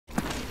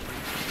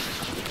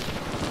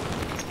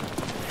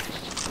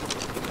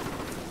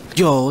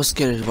Yo, what's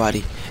good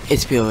everybody?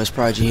 It's POS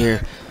Prodigy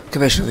here,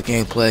 conventional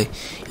gameplay,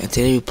 and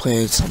today we're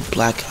playing some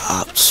Black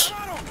Ops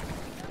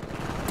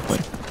 1.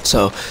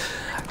 So,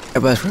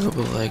 everybody's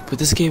probably like, but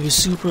this game is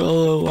super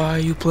old, why are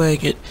you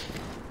playing it?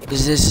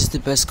 Because this is the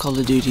best Call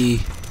of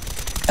Duty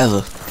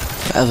ever.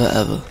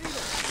 Ever.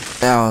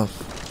 Now,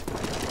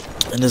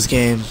 in this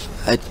game,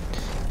 it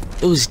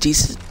was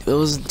decent, it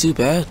wasn't too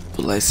bad,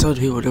 but like some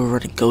people, they were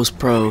running Ghost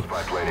Pro.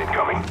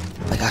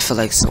 Like, I feel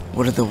like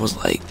one of them was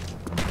like,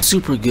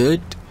 super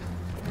good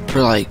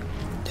for like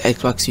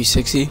Xbox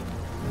 360,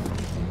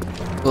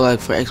 but like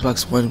for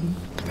Xbox One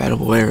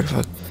compatible, whatever the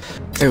fuck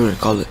everyone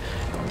called it,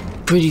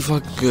 pretty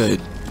fucking good.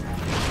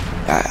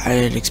 I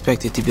didn't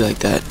expect it to be like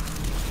that,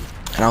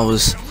 and I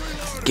was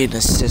getting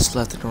assists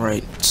left and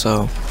right.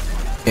 So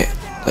yeah,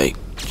 like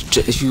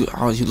if you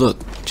look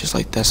just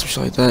like that, some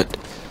shit like that,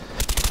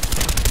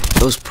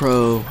 those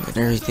pro and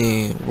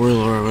everything,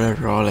 Warlord,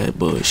 whatever, all that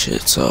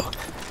bullshit. So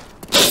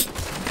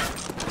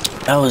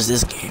that was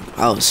this game.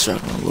 I was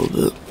struggling a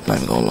little bit, not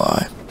even gonna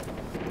lie.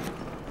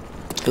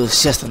 It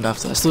was just enough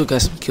though. I still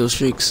got some kill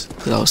streaks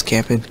because I was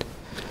camping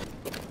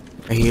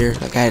right here.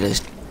 Like I had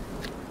this,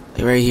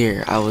 like right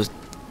here. I was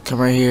come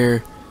right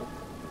here,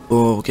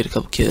 boom, get a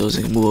couple kills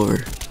and move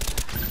over.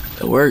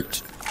 It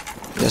worked.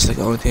 That's like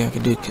the only thing I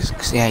could do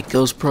because they had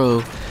Ghost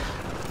Pro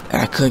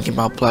and I couldn't get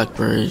my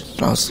Blackbird.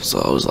 So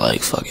I was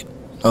like, fuck it.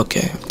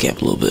 Okay, I'm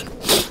camping a little bit,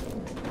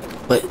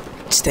 but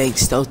staying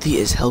stealthy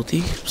is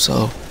healthy.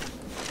 So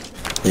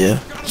yeah.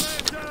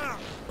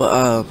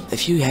 But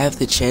if you have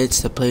the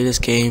chance to play this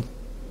game,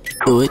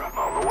 do it.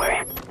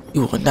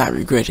 You will not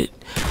regret it.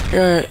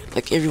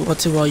 Like every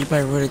once in a while you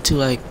might run into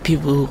like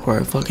people who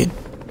are fucking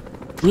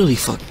really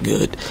fucking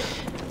good.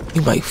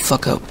 You might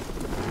fuck up.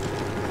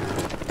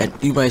 And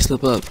you might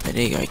slip up and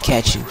they gonna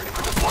catch you.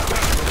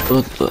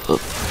 Look.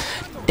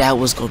 That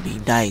was gonna be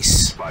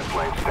nice.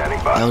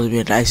 That would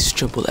be the nicest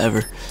triple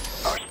ever.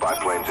 Our spy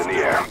plane's in the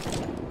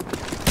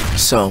air.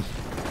 So,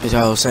 as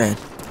I was saying,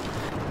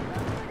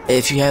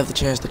 if you have the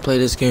chance to play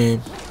this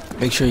game,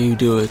 make sure you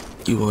do it.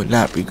 You will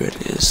not regret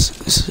this.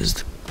 This is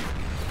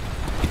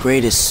the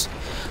greatest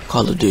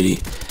Call of Duty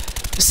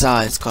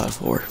besides COD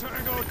 4.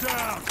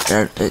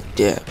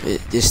 Yeah,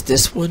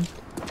 this one.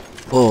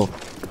 Oh,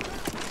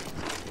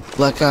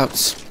 Black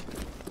Ops,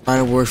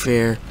 Modern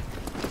Warfare,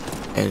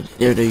 and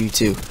Daredevil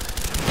 2.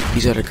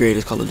 These are the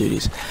greatest Call of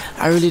Duties.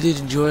 I really did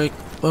enjoy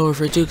Modern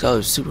Warfare 2 because I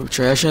was super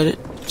trash at it.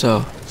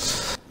 So.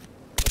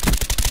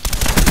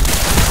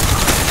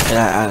 And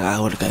I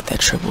would have got that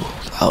triple.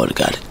 I would have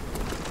got it.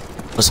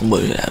 Or some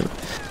would have.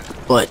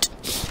 But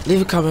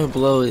leave a comment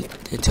below and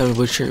tell me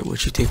what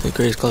you think the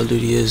greatest Call of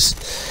Duty is.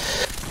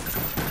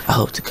 I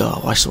hope to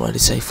God watch somebody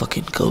say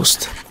fucking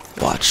Ghost.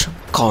 Watch. I'm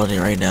calling it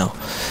right now.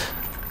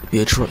 Be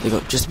a troll.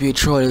 Just be a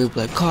troll. They'll be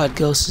like, God,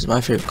 Ghost is my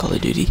favorite Call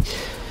of Duty.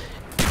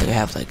 Like I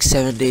have like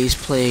 7 days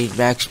played,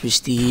 max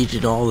prestige,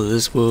 and all of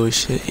this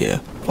bullshit. Yeah,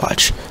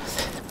 watch.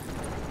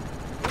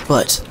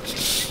 But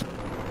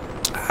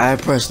I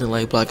personally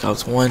like Black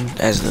Ops 1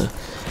 as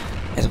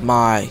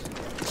my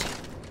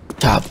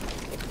top,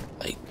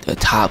 like the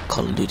top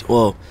Call of Duty.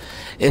 Well,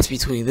 it's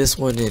between this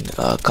one and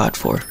COD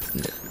 4.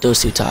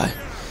 Those two tie.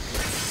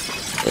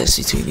 It's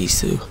between these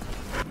two.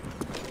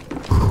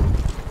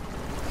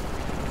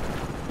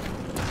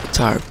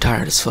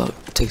 Tired as fuck.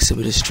 Take some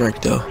of this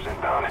drink though.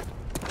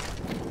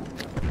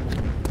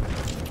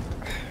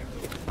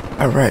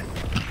 Alright.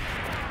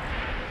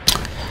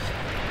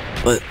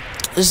 But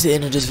this is the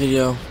end of this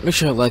video. Make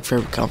sure to like,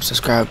 favorite, comment,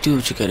 subscribe. Do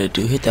what you gotta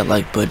do. Hit that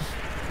like button.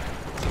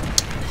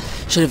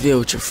 Share the video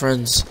with your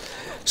friends.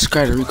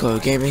 Subscribe to Recoil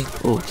Gaming.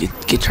 Oh,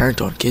 get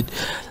turned on, kid.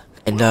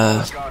 And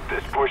I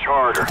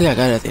think I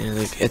got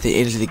it at the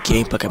end of the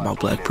game. I got my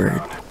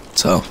Blackbird.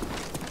 So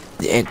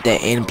that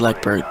and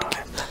Blackbird.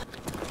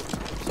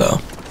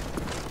 So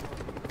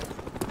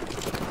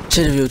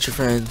share the video with your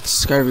friends.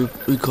 Subscribe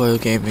to Recoil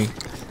Gaming.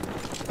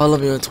 Follow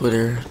me on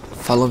Twitter.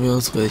 Follow me on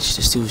Twitch.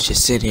 This dude's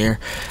just sitting here.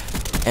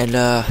 And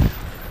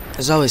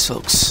as always,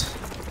 folks,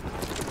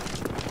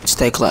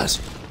 stay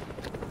classy.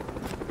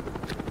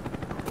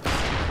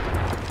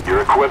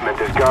 Your equipment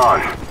is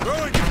gone.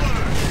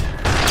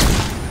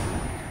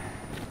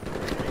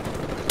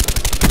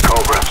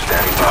 Cobra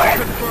standing by.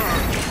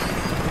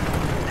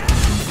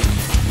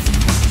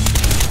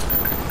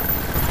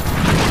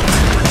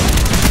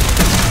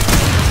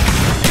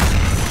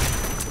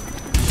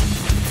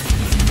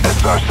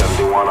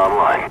 SR-71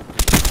 online.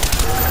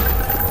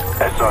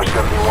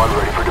 SR-71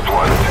 ready for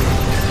deployment.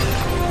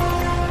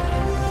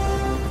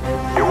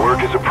 Your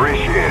work is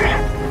appreciated.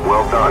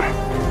 Well done.